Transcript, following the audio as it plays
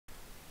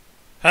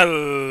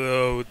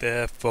Hello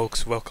there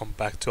folks, welcome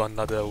back to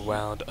another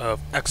round of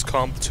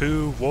Xcom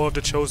 2 War of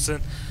the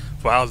Chosen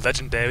for our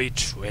legendary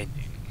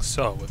training.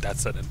 So with that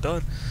said and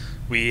done,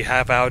 we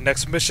have our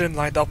next mission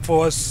lined up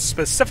for us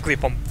specifically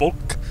from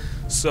Volk.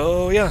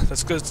 So yeah,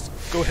 let's just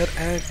go ahead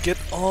and get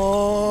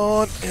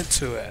on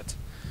into it.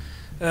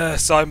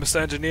 Sorry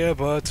Mr. Engineer,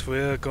 but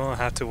we're gonna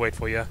have to wait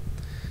for you.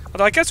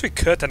 Although I guess we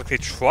could technically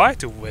try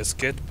to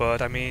risk it,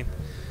 but I mean,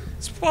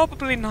 it's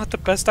probably not the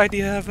best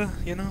idea ever,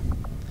 you know?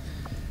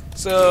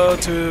 So,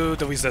 to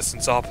the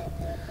resistance op.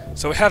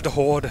 So we have the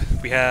Horde,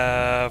 we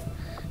have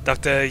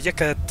Dr.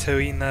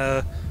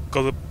 Yekaterina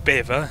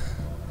Golubeva,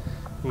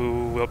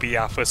 who will be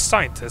our first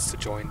scientist to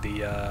join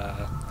the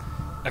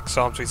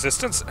Xcom's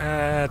resistance,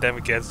 and then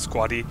we get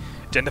Squaddy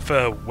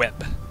Jennifer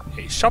Webb,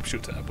 a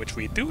sharpshooter, which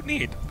we do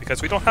need,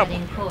 because we don't have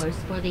one. Course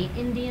for the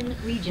Indian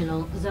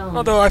regional zone.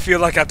 Although I feel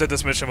like after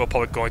this mission we're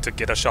probably going to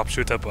get a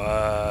sharpshooter,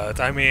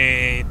 but I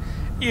mean,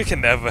 you can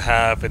never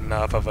have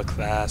enough of a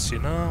class, you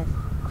know?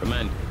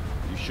 Commander,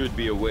 you should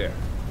be aware,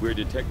 we're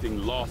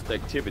detecting lost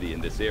activity in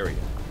this area.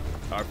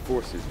 Our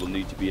forces will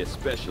need to be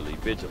especially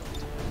vigilant.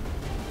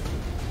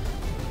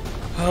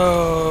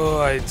 Oh,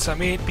 I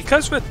mean,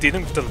 because we're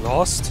dealing with the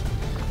lost,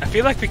 I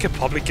feel like we could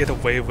probably get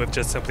away with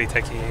just simply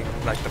taking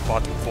like the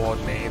bottom 4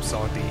 names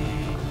on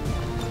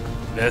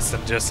the list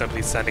and just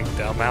simply sending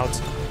them out,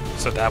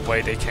 so that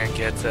way they can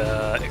get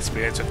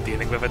experience with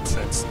dealing with it,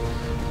 since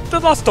the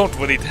lost don't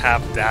really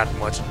have that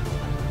much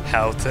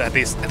health, at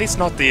least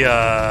not the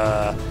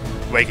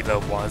regular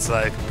ones,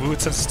 like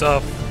boots and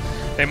stuff.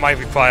 They might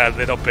require a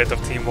little bit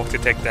of teamwork to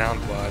take down,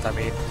 but I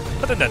mean,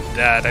 other than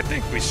that, I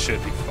think we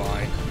should be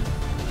fine.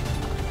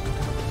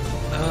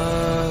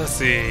 Let's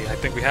see, I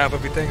think we have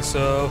everything,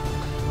 so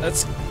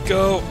let's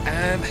go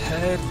and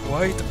head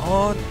right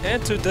on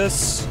into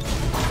this.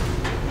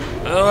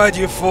 Alright,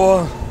 you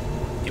four,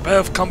 you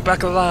better come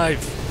back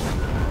alive,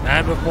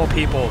 and with more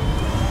people,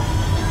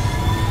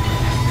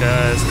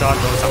 because God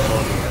knows I'm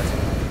lonely yet.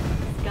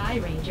 Sky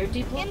Ranger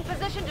deployed. In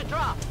position to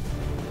drop.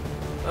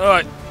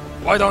 Alright,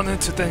 right on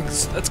into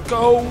things. Let's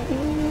go!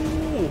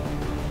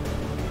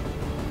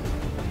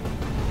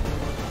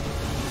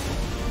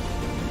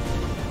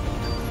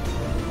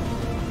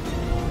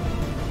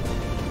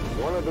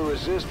 One of the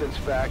resistance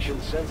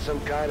factions sent some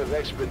kind of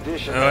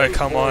expedition. Alright,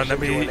 come on, let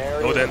me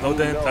load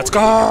in. Let's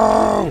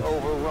go!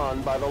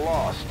 Overrun by the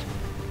lost.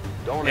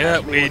 Don't yeah,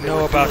 ask me we what they know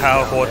were about doing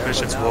how down Horde there,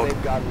 missions but now work.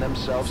 They've gotten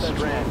themselves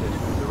stranded.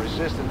 The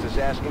resistance is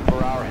asking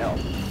for our help.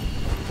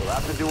 We'll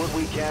have to do what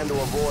we can to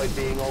avoid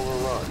being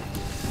overrun.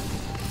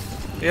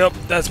 Yep,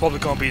 that's probably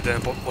gonna be the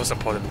most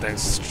important thing.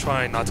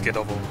 Try not to get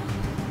overrun.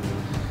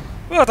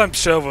 But I'm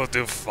sure we'll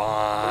do The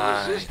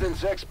fine.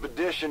 resistance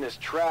expedition is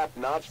trapped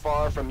not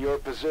far from your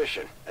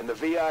position, and the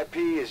VIP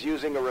is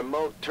using a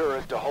remote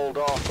turret to hold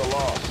off the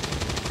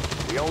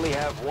lost. We only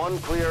have one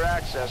clear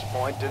access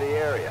point to the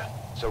area,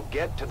 so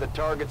get to the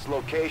target's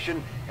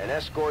location and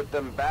escort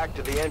them back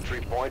to the entry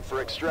point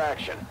for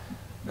extraction.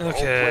 The whole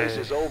place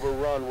is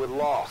overrun with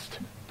lost.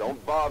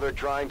 Don't bother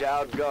trying to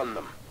outgun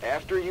them.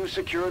 After you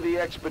secure the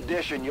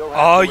expedition, you'll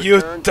have to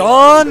return to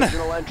the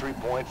original entry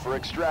point for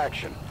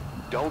extraction.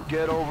 Don't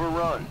get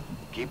overrun.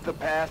 Keep the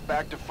path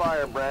back to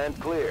Firebrand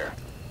clear.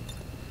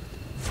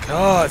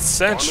 God,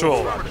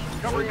 Central.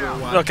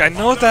 Look, I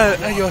know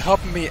that you're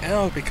helping me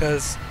out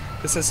because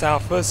this is our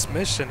first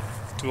mission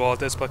to all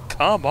this, but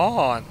come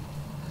on.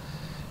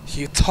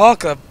 You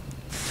talk for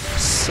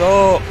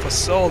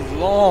so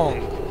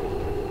long.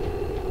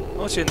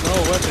 Don't you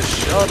know when to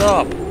shut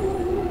up?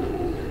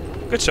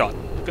 Good shot.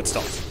 Good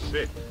stuff.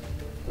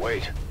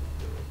 Wait.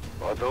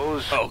 Are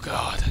those Oh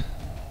God.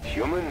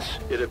 humans?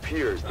 It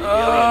appears the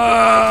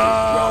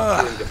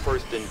alien during the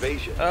first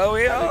invasion,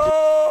 Hurry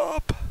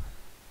up!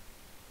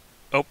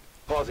 Oh,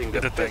 causing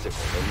did their a thing.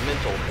 physical and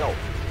mental health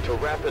to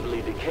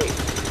rapidly decay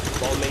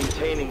while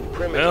maintaining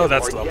primitive Oh,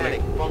 that's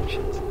organic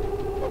functions.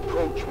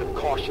 Approach with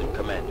caution,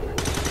 Commander.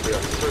 They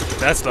are certainly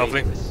That's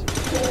lovely. dangerous.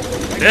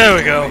 There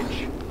we go.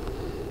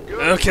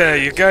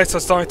 Okay, you guys are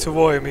starting to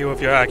worry me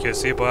with your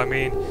accuracy, but I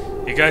mean,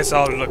 you guys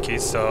are lucky,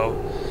 so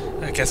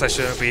I guess I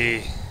shouldn't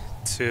be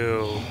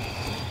too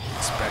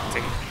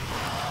expecting.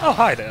 Oh,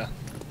 hi there.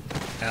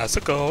 How's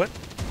it going?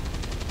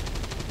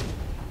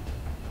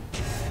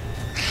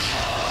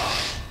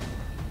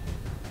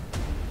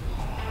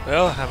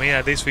 Well, I mean,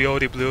 at least we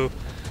already blew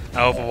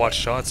our Overwatch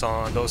shots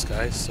on those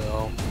guys,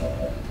 so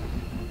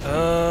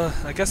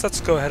I guess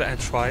let's go ahead and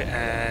try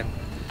and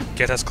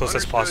get as close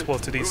as possible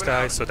to these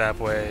guys, so that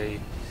way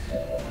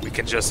we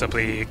can just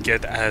simply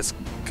get as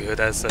good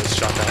as a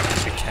shot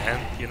as we can,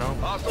 you know?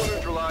 Hostile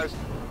neutralized.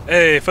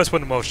 Hey, first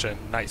one in motion.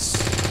 Nice.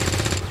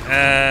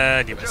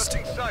 And you missed.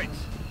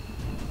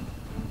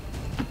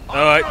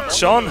 Alright,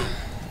 Sean.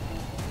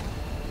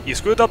 You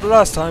screwed up the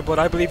last time, but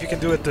I believe you can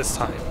do it this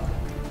time.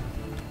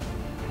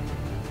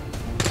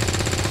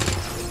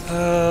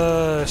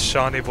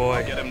 Shawnee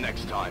boy. Get him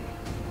next time.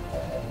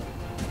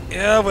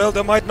 Yeah, well,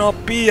 there might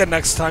not be a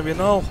next time, you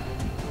know?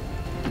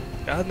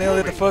 I nailed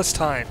it the first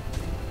time.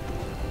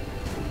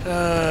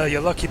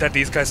 You're lucky that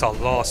these guys are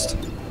lost.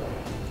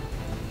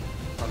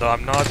 Although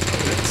I'm not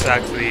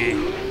exactly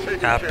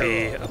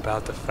happy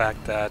about the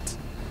fact that...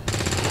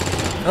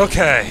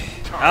 Okay,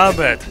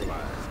 Albert,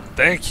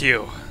 thank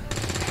you.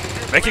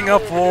 Making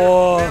up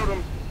for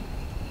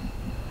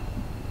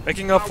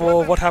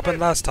what happened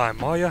last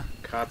time, are ya?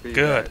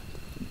 Good.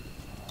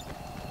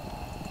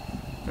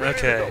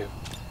 Okay,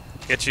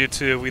 get you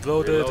two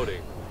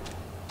reloaded.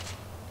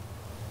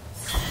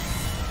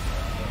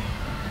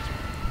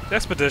 The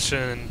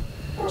expedition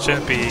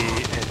shouldn't be in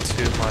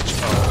too much of...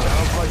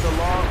 Sounds like the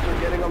Lost are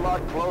getting a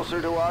lot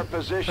closer to our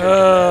position,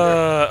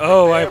 Commander.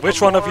 Oh,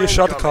 which one of you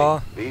shot the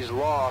car? These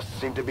Lost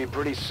seem to be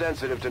pretty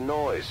sensitive to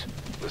noise.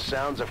 The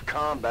sounds of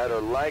combat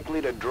are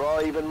likely to draw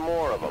even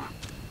more of them.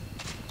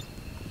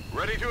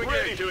 Ready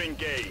to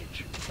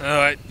engage.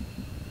 Alright,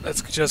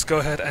 let's just go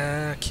ahead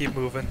and keep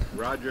moving.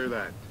 Roger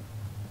that.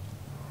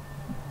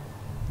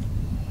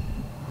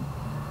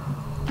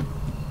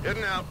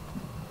 Heading out.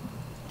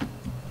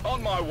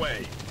 On my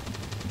way.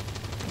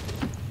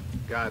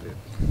 Got it.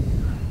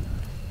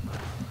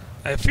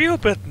 I feel a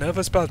bit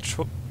nervous about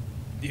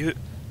you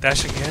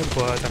dashing in,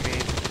 but I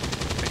mean,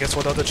 I guess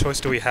what other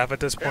choice do we have at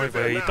this point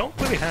where you don't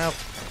really have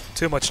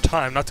too much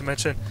time, not to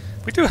mention,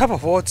 we do have a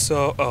horde,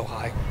 so... Oh,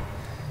 hi.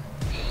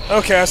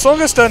 Okay, as long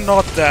as they're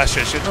not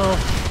dashes, you know?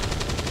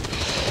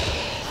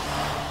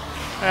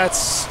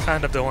 That's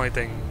kind of the only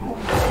thing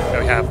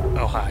that we have.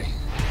 Oh, hi.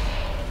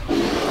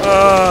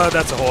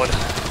 That's a horde.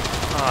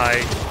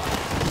 Hi.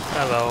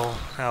 Hello.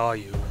 How are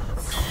you?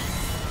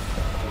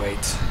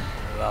 Wait.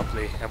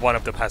 Lovely. And one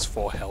of them has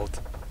 4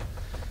 health.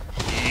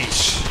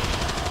 Yeesh.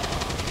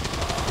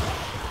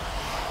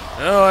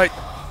 Alright.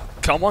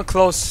 Come on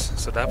close,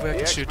 so that way I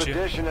can shoot you.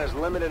 The expedition has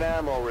limited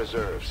ammo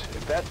reserves.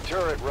 If that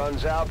turret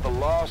runs out, the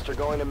Lost are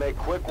going to make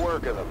quick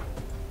work of them.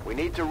 We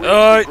need to reach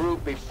the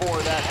group before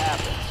that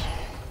happens.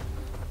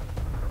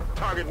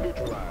 Target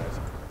neutralized.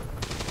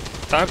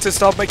 Time to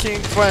stop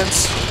making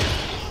friends.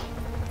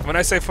 When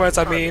I say friends,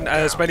 I mean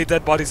as many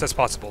dead bodies as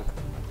possible.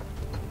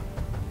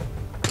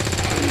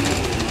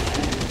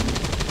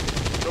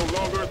 No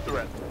longer a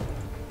threat.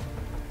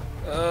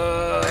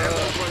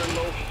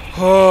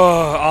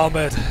 Oh,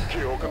 Ahmed.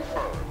 Kill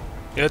confirmed.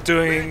 You're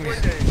doing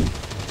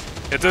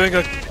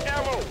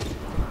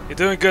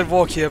good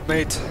work here,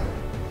 mate.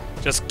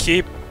 Just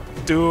keep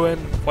doing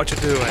what you're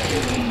doing.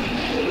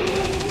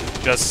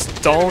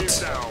 Just don't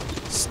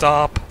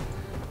stop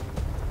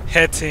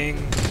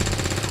hitting.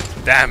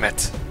 Damn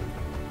it.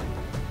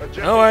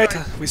 Alright,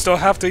 we still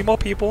have 3 more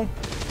people.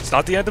 It's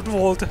not the end of the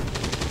world.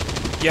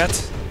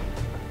 Yet.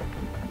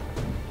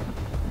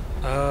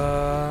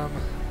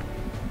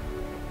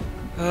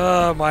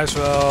 Might as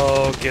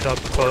well get up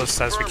close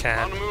as we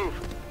can.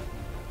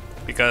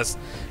 Because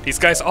these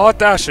guys are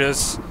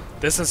dashers.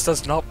 Distance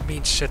does not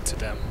mean shit to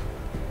them.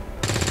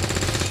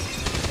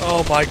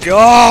 Oh my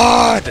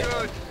god!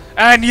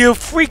 And you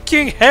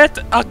freaking hit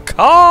a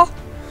car?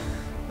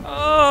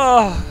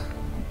 Oh.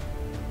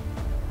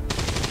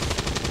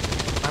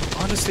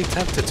 I'm honestly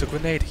tempted to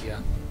grenade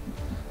here.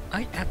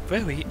 I am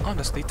very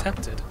honestly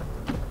tempted.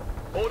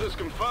 Orders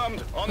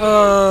confirmed. On the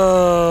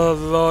Oh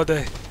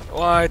lordy.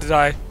 Why did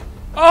I...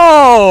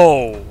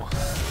 Oh!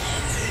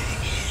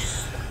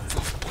 For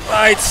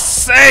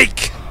Christ's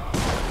sake!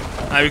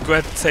 I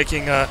regret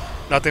taking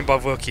nothing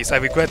but rookies. I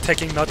regret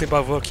taking nothing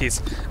but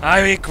rookies. I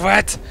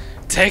regret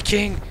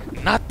taking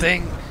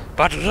nothing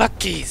but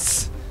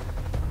luckies.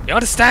 You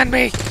understand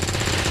me?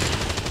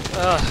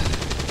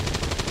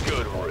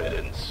 good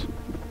riddance.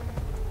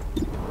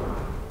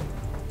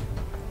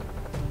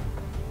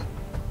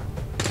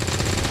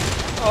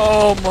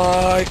 Oh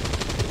my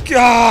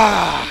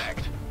god!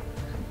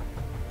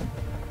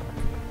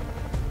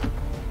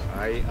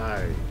 Aye,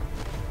 aye.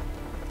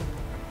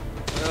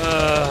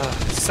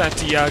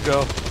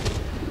 Santiago.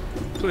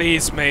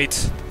 Please,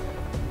 mate.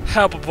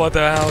 Help a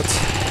brother out.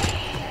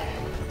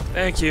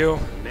 Thank you.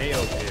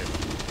 Nailed him.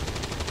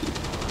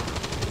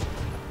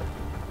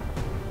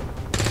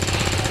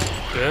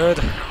 Good.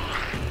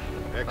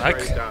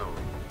 X-ray down.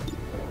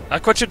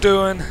 Like what you're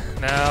doing.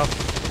 Now,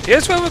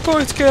 here's where we're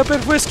going to get a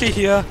bit risky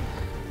here.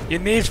 You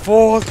need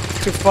 4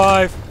 to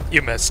 5.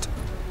 You missed.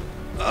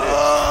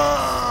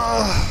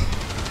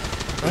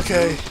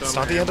 Okay, it's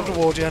not the end of the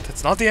world yet.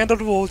 It's not the end of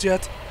the world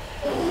yet.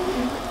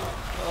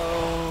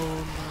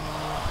 Oh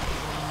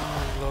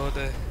no,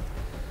 lordy.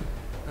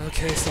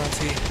 Okay,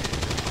 Santi.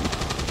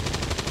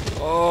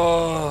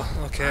 Oh,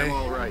 okay. I'm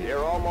all right.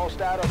 You're almost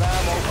out of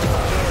ammo for the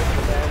turret,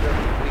 Commander.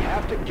 We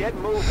have to get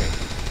moving.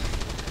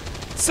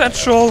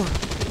 Central,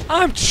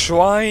 I'm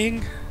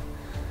trying.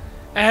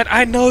 And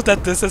I know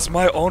that this is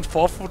my own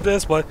fault for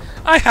this, but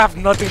I have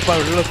nothing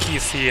but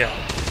rookies here.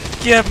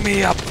 Give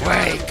me a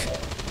break.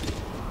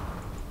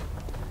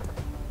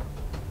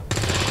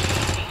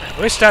 I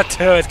wish that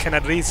turret can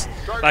at least,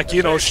 like,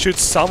 you know, shoot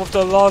some of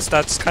the Lost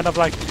that's kind of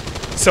like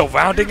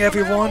surrounding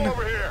everyone.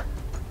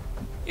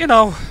 You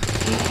know,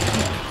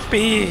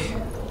 be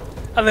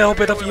a little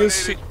bit of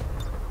use.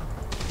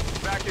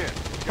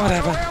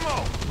 Whatever.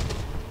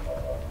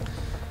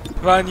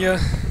 Vanya.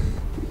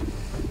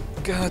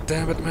 God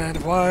damn it, man.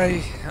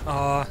 Why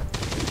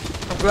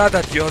glad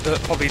that you're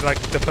probably like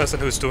the person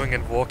who's doing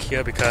in work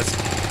here, because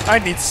I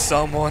need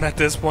someone at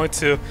this point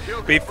to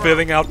be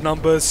filling out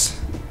numbers.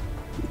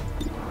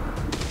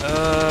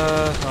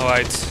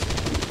 Alright.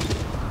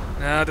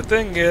 Now the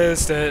thing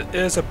is, there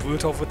is a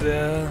brute over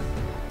there.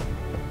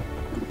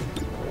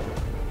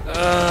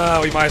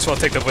 We might as well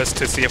take the risk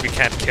to see if we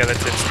can't kill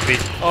it instantly.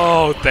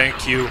 Oh,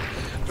 thank you.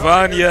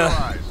 Vanya!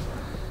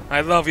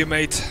 I love you,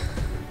 mate.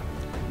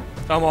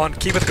 Come on,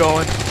 keep it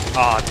going.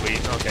 Ah, 3.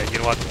 Okay, you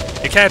know what?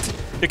 You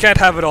can't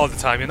have it all the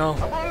time, you know?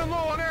 I'm running low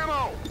on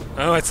ammo.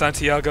 Alright,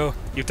 Santiago.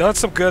 You've done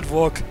some good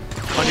work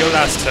on your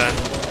last turn.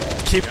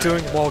 Keep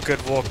doing more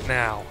good work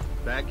now.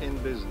 Back in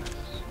business.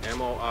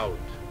 Ammo out.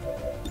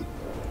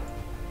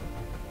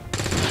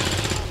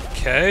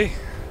 Okay.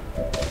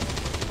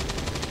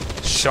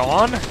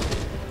 Sean?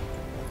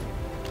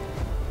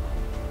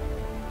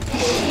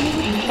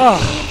 Ah,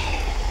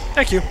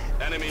 thank you.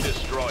 Enemy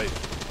destroyed.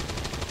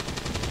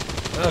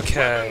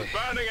 Okay.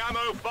 Burning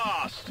ammo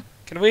fast.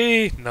 Can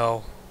we?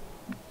 No.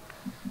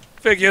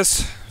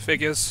 Figures.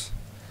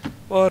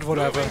 But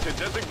whatever. Moving to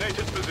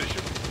designated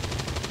position.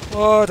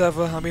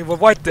 Whatever. I mean, we're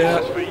right there.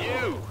 As for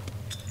you.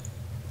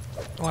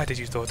 Why did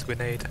you throw the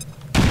grenade?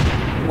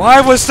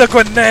 Why was the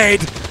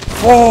grenade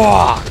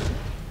for?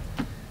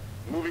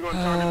 Moving on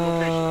target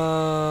location.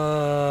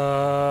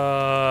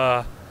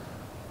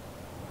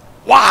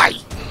 Why?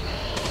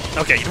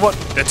 Okay, you know what?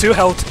 They're 2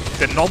 health.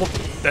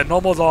 They're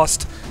normal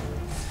lost.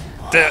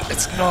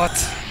 It's not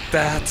that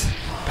bad.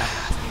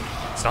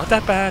 It's not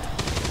that bad.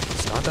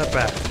 It's not that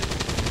bad.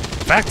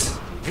 In fact,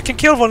 you can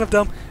kill one of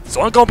them. It's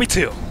only gonna be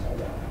 2.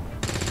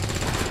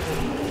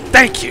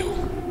 Thank you.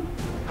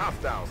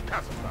 Hostiles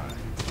pacified.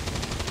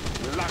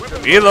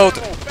 Reload.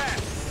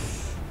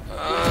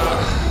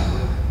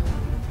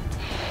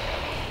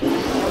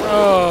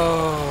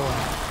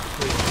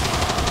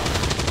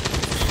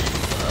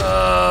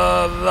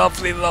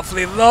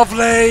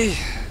 Lovely.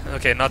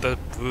 Okay, another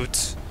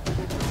brute.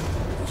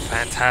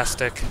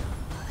 Fantastic.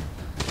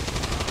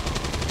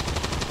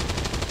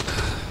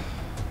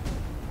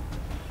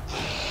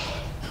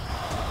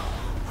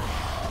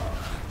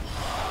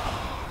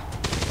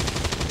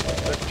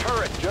 The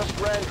turret just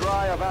ran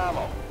dry of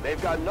ammo.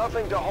 They've got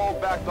nothing to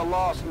hold back the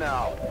loss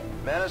now.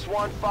 Menace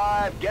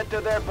 1-5, get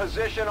to their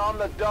position on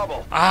the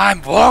double.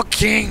 I'm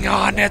working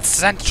on it,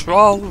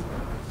 Central.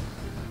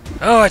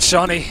 Alright,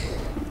 Shawnee.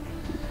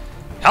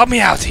 Help me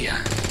out here.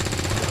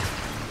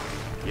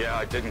 Yeah,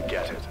 I didn't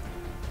get it.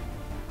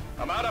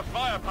 I'm out of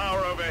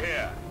firepower over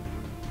here.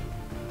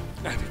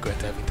 I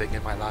regret everything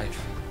in my life.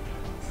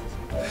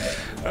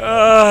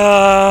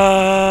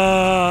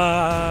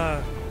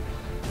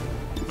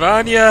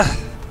 Vanya,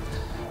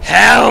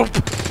 help!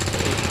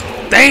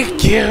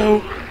 Thank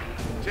you.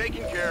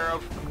 Taken care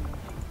of.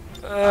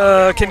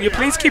 Can you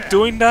please keep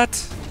doing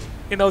that?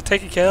 You know,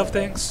 taking care of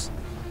things.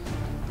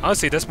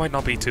 Honestly, this might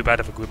not be too bad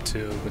of a group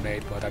 2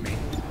 grenade, but I mean,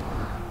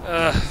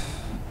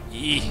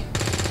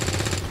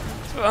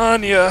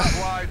 Vanya.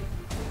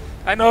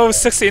 I know it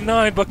was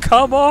 69, but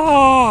come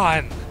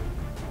on!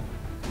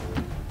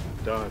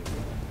 Done.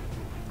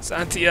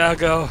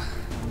 Santiago,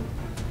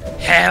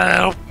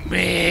 help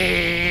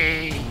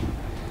me!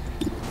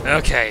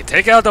 Okay,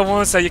 take out the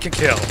ones that you can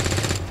kill.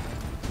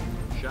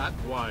 Shot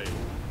wide.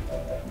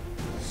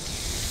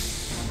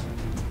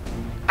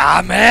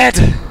 Ahmed!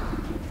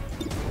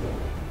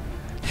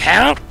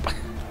 Help!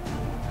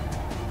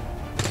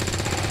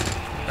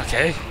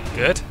 Okay,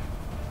 good.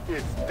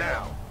 It's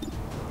down.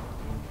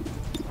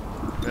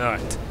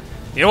 Alright.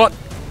 You know what?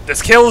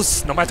 This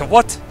kills no matter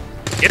what.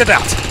 Get it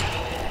out.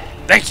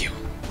 Thank you.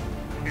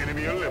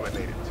 Enemy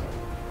eliminated.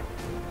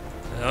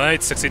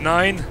 Alright,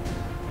 69.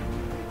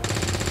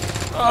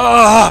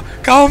 Ah,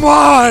 come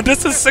on!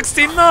 This is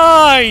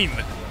 69!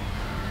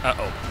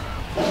 Uh-oh.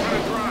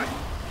 Running dry.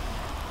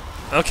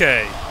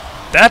 Okay.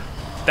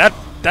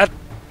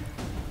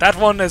 That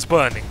one is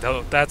burning,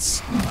 though.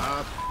 That's...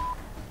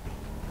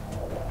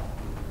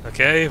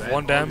 Okay, That 1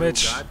 all you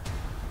damage. got?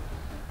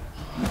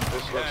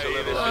 This looks a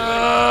little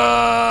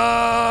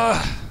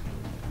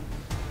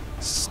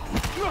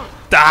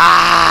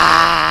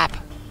Stop!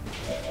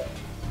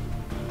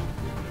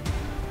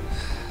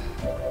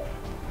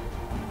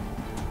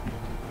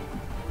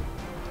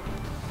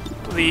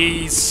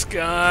 Please,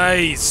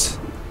 guys.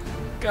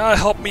 Gotta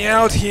help me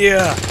out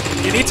here.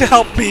 You need to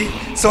help me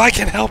so I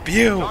can help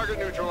you. target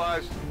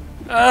neutralized.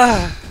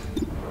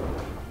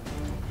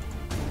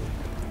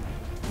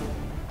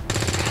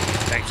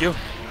 Thank you.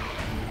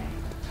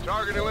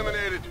 Target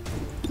eliminated.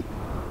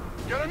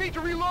 Gonna need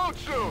to reload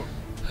soon.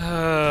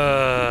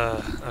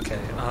 Okay,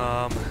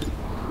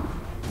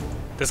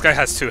 this guy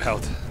has 2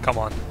 health. Come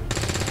on.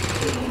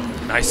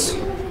 Nice.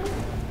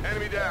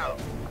 Enemy down.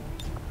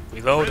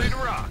 Reload. Ready to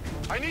rock.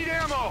 I need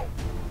ammo.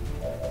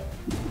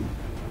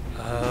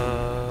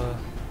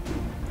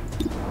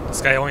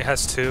 This guy only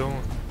has 2.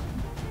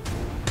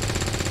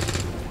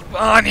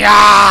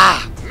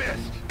 Vanya!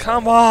 Missed.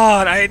 Come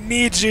on, I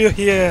need you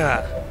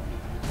here.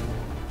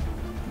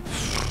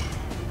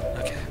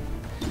 Okay.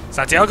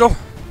 Santiago?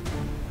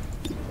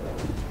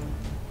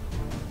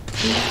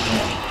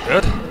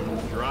 Good.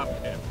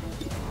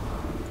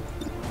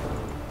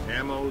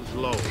 Ammo's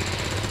low.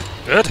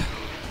 Good.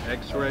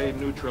 X-ray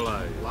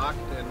neutralized. Locked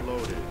and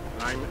loaded.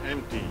 I'm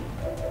empty.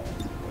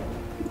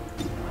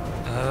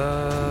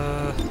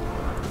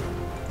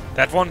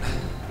 That one.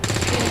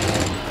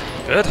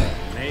 Good.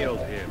 Nailed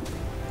him.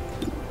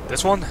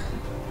 This one.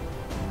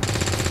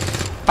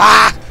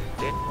 Bah!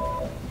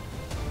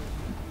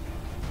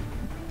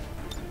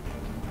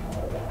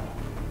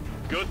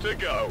 Good to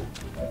go.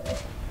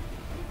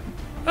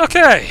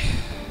 Okay.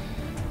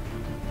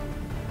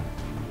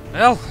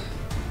 Well,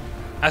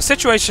 our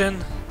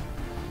situation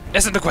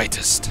isn't the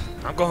greatest.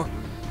 I'm gonna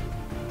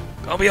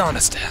be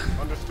honest there.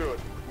 Understood.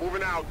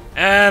 Moving out.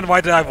 And why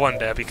did I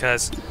wonder?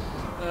 Because,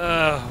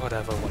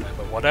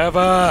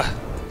 whatever.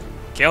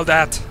 Kill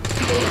that.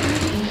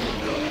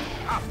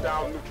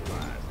 Hostile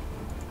neutralized.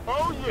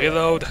 Oh yeah.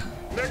 Reload.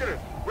 Negative.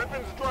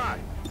 Weapons dry.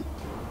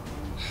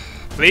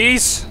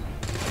 Please.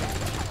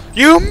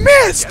 You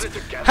missed!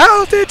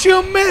 How did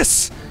you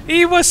miss?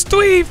 He was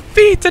 3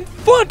 feet in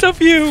front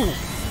of you!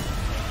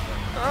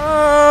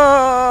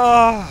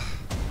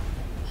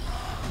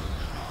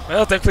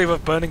 Well, thankfully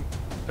with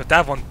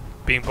that one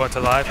being burnt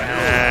alive,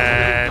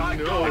 and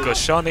there goes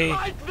Shawnee.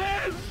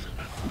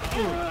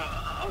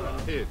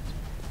 Hit.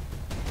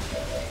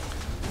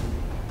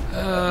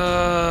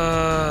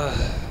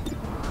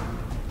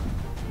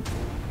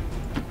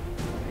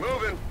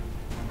 Moving.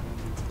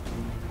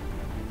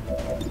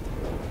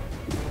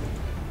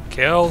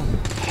 Kill.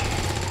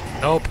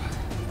 Nope.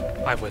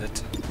 I with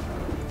it.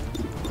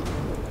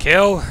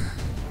 Kill.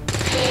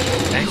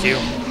 Thank you.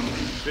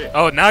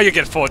 Oh, now you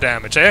get 4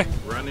 damage, eh?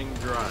 Running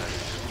dry.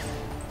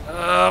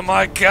 Oh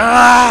my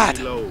god!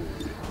 Reload.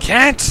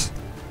 Can't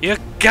you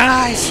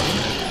guys?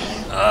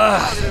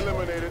 Target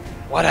eliminated.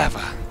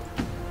 Whatever.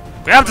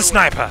 Grab the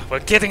sniper. We're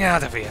getting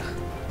out of here.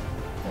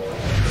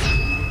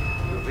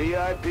 The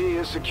VIP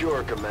is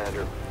secure,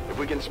 Commander. If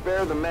we can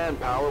spare the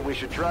manpower, we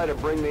should try to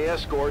bring the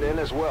escort in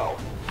as well.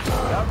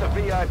 Without the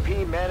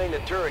VIP manning the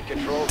turret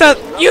controls...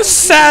 You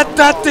said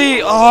that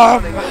the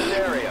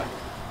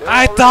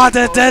I thought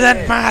it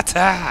didn't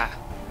matter.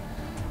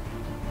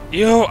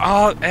 You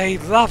are a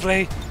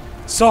lovely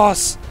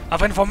source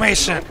of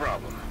information. No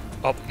problem.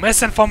 Of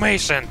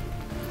misinformation.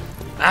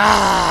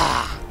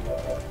 Ah!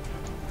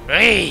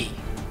 Hey!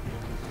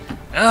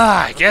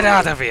 Ah, get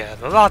out of here,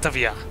 a lot of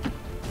you.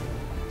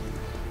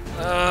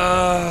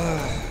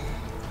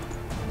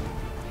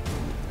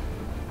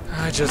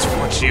 I just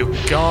want you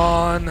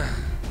gone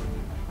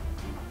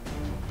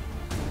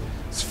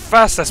as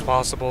fast as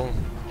possible,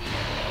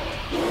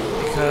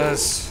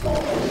 because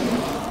Lord.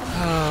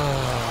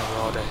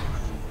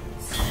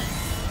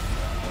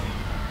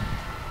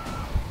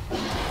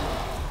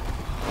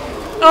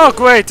 Oh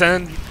great,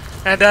 and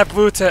that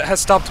root has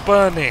stopped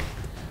burning.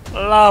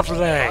 Lovely.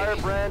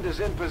 Firebrand is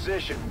in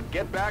position.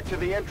 Get back to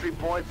the entry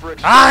point for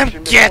I'm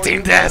extraction.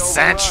 getting there,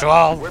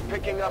 Central. We're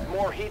picking up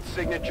more heat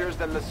signatures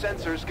than the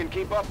sensors can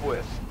keep up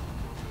with.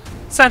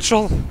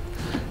 Central,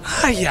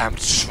 I am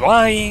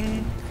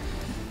trying.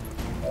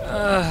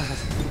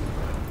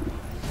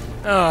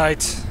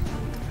 Alright.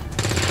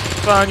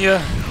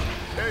 Vanya,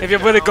 if you're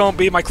really gonna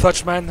be my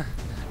clutch man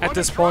at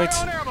this point,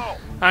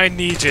 I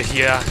need you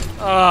here.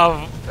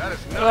 Oh, That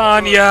is not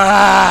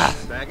Vanya!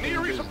 good. Need a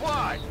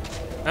resupply.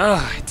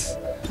 Alright.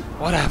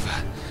 Whatever.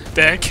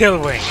 They're in kill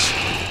range.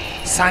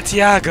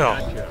 Santiago.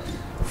 Gotcha.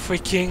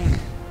 Freaking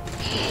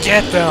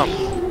get them.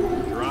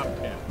 Dropped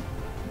him.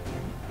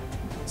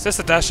 Is this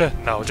a dasher?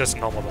 No, just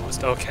normal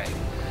lost. Okay.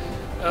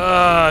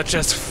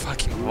 Just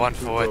fucking run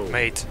for it,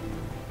 mate.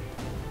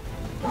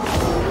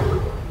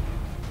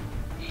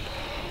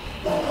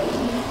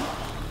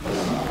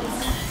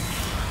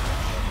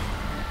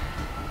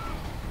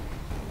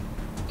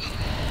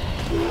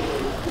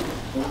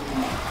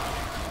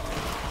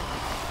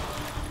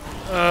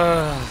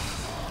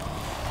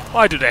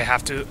 Why do they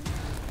have to?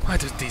 Why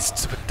do these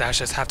stupid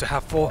dashers have to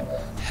have 4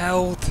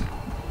 health?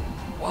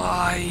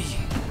 Why?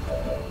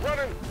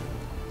 Running.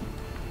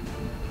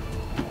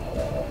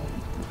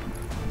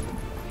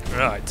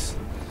 Right.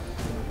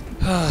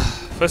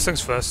 First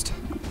things first.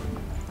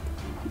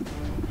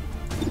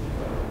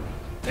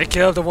 Take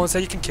care of the ones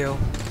that you can kill.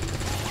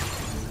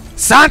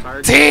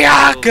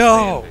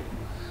 Santiago!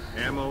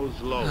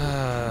 Ammo's low.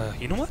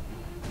 You know what?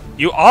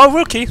 You are a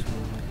rookie.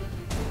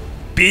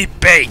 Be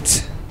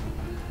bait.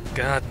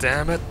 God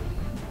damn it.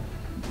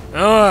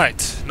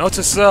 Alright, note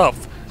to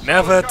self.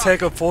 Never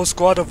take a full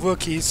squad of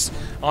rookies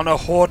on a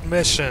horde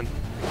mission.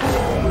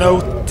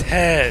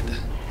 Noted.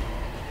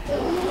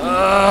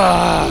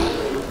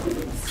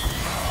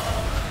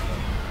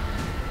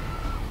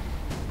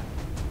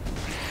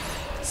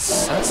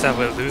 Sucks that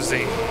we're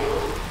losing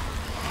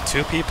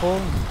 2 people.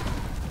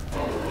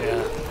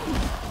 Yeah.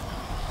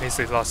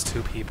 Basically lost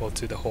 2 people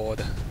to the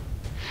horde.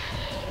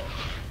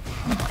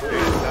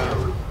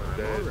 Alright.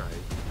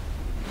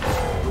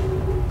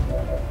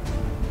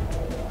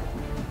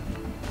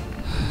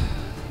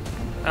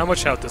 How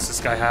much health does this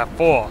guy have?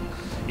 4.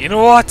 You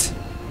know what?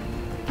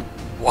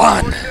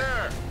 1.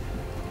 There.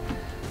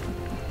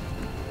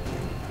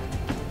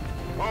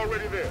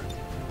 Already there.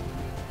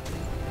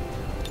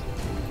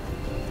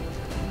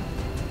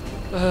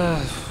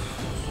 Got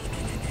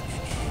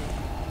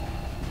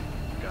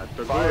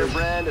the goods.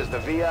 Firebrand is the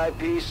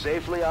VIP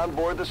safely on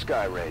board the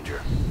Sky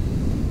Ranger.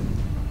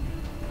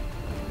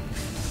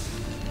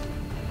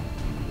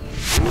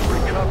 We've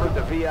recovered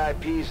the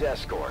VIP's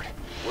escort.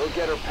 We'll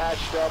get her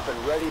patched up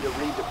and ready to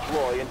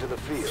redeploy into the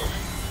field.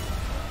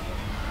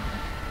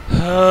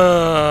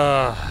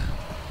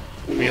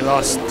 We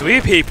lost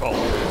 3 people.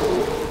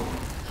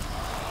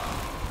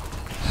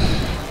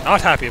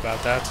 Not happy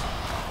about that.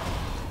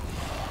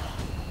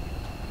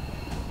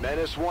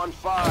 Menace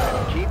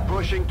 1-5, keep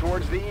pushing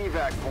towards the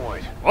evac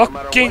point. No matter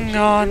what Working you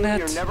on do, it.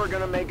 You're never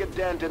gonna make a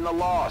dent in the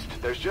lost.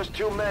 There's just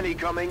too many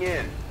coming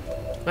in.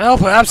 Well,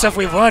 perhaps if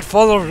we weren't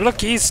full of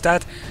rookies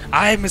that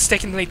I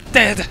mistakenly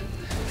did.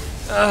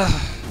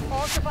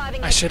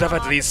 I should have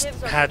at least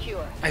had.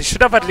 I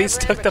should have at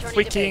least took the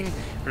freaking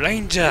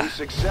Ranger. We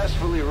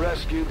successfully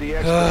rescued the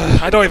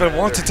I don't even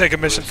want to take a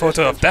mission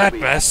photo of that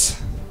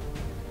mess.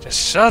 Just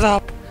shut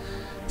up.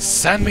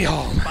 Send me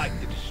home. Despite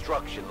the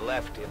destruction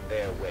left in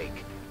their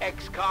wake,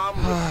 Xcom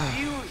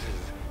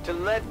refuses to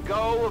let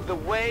go of the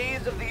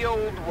ways of the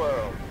old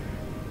world.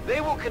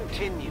 They will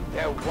continue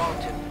their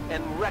wanton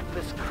and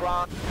reckless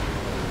crime.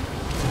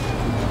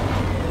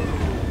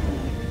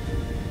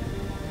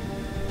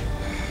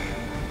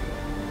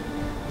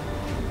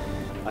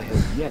 I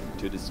have yet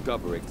to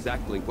discover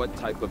exactly what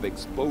type of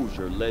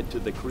exposure led to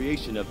the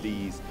creation of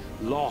these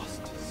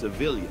lost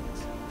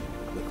civilians,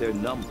 but their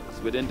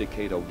numbers would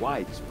indicate a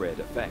widespread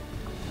effect.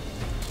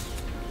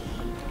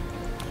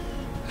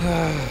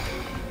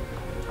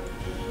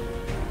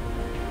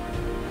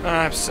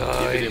 I'm If it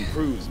sorry.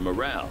 improves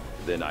morale,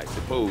 then I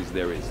suppose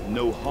there is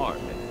no harm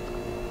in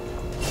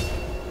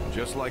it.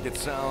 Just like it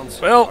sounds.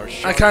 Well, our I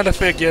sharp- kind of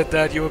figured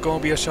that you were going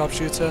to be a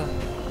sharpshooter.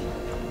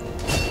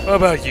 What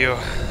about you?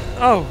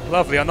 Oh,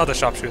 lovely, another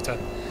sharpshooter.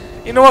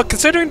 You know what?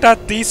 Considering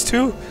that these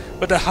two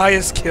were the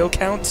highest kill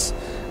counts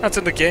that's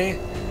in the game,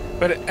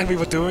 and we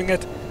were doing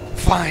it,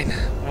 fine.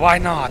 Why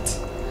not?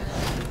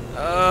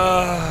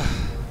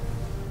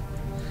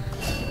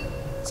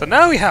 So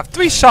now we have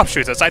 3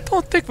 sharpshooters. I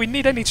don't think we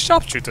need any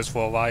sharpshooters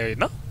for a while, you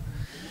know?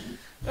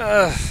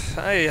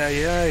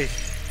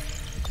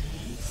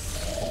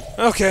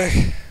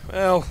 Okay,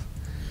 well,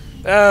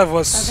 that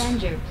was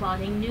Avenger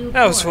plotting new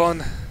that was course.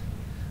 fun.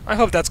 I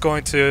hope that's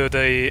going to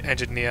the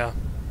engineer.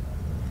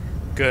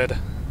 Good.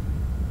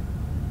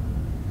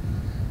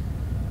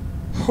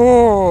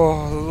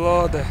 Oh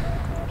Lord.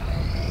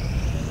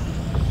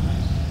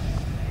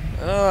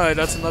 Alright,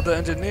 that's another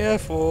engineer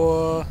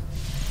for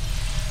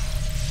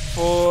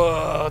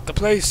the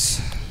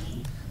place.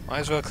 Might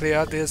as well clear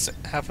out this,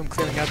 have him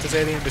clearing out this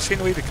alien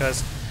machinery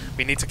because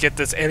we need to get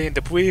this alien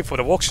debris for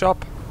the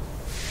workshop.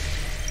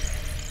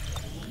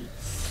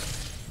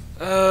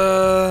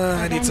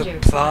 I need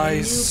Avenger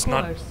supplies, plotting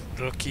new not course.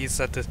 rookies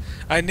at this.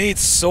 I need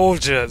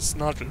soldiers,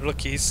 not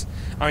rookies.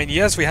 I mean,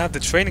 yes, we have the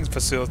training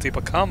facility,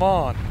 but come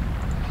on.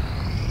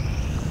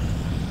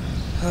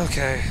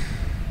 Okay.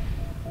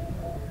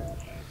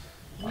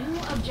 New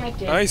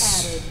objective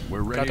Nice. added.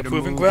 We're ready Got the to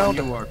proving move ground.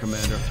 when you are,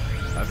 Commander.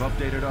 I've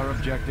updated our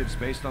objectives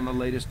based on the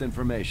latest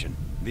information.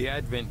 The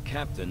Advent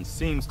captain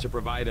seems to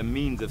provide a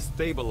means of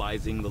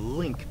stabilizing the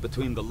link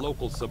between the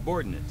local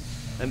subordinates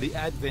and the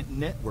Advent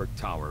network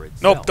tower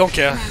itself. Nope, don't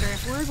care. Commander,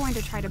 if we're going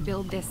to try to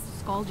build this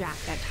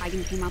skulljack that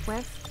Tigan came up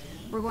with,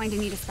 we're going to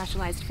need a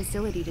specialized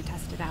facility to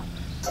test it out.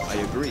 I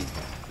agree.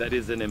 That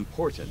is an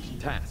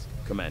important task,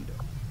 Commander.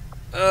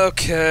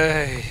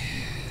 Okay.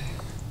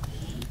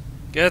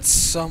 Get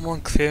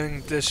someone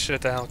clearing this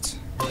shit out.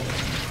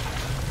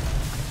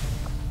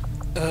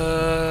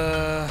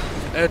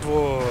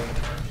 Edward.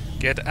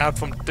 Get out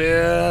from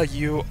there.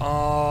 You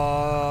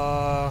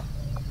are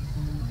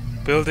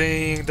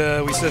building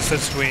the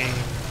resistance wing.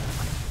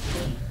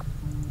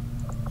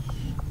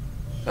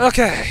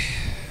 Okay.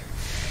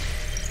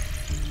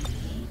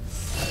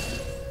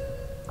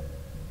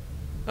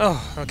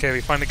 Oh, okay,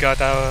 we finally got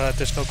our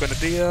additional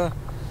grenadier.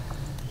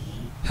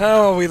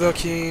 How are we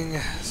looking?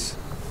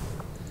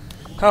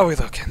 How are we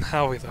looking?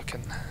 How are we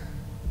looking?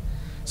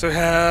 So we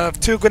have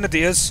 2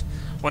 grenadiers,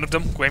 one of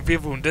them gravely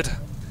wounded,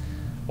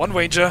 1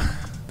 ranger,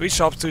 3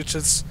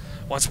 sharpshooters,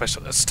 1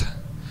 specialist.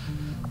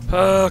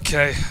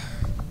 Okay.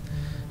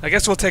 I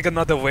guess we'll take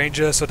another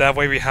ranger so that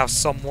way we have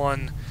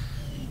someone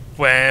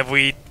when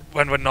we're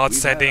not We've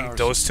sending had our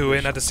those 2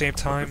 in at the same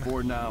suspicions, but time.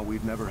 Before now,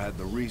 we've never had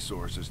the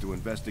resources to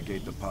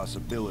investigate the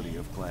possibility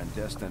of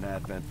clandestine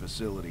Advent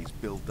facilities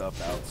built up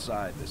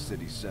outside the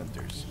city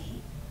centers.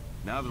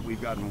 Now that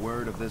we've gotten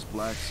word of this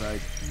black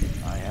site,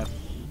 I have...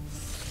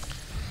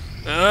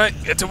 Alright,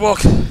 get to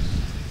work.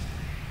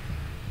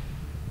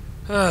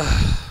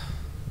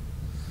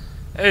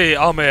 Hey,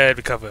 armor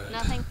recovered.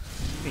 Nothing.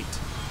 Neat.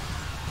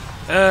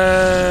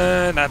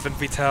 And Advent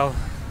Vital.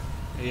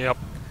 Yep.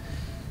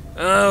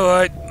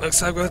 Alright,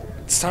 looks like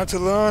it's time to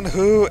learn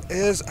who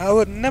is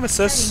our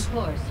nemesis.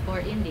 Setting course for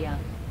India.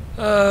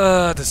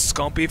 This is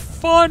gonna be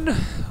fun.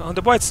 On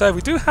the bright side,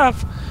 we do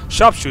have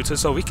sharpshooters,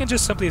 so we can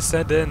just simply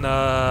send in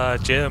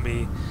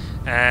Jeremy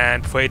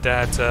and pray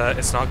that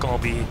it's not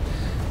gonna be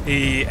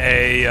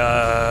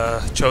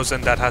a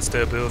chosen that has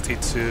the ability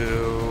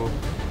to,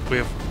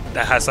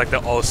 that has like the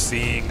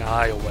all-seeing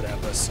eye or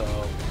whatever. So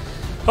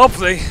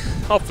hopefully.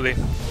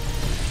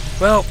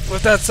 Well,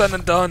 with that said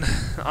and done,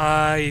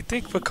 I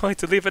think we're going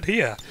to leave it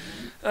here.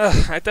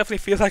 I definitely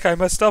feel like I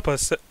messed up a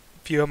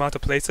few amount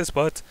of places,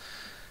 but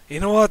you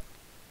know what?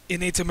 You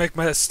need to make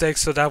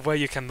mistakes so that way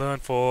you can learn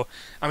for...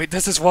 I mean,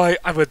 this is why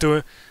I would do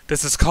it.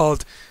 This is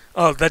called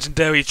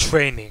legendary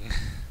training.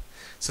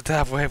 So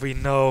that way we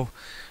know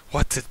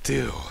what to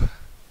do.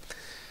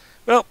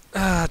 Well,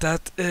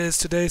 that is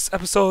today's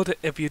episode.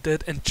 If you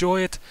did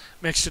enjoy it,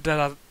 make sure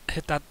that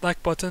hit that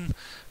like button,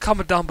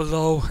 comment down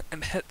below,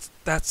 and hit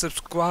that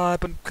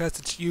subscribe button, because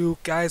it's you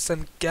guys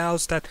and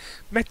gals that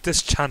make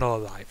this channel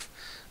alive.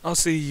 I'll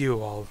see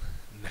you all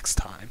next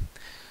time.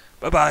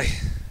 Bye bye.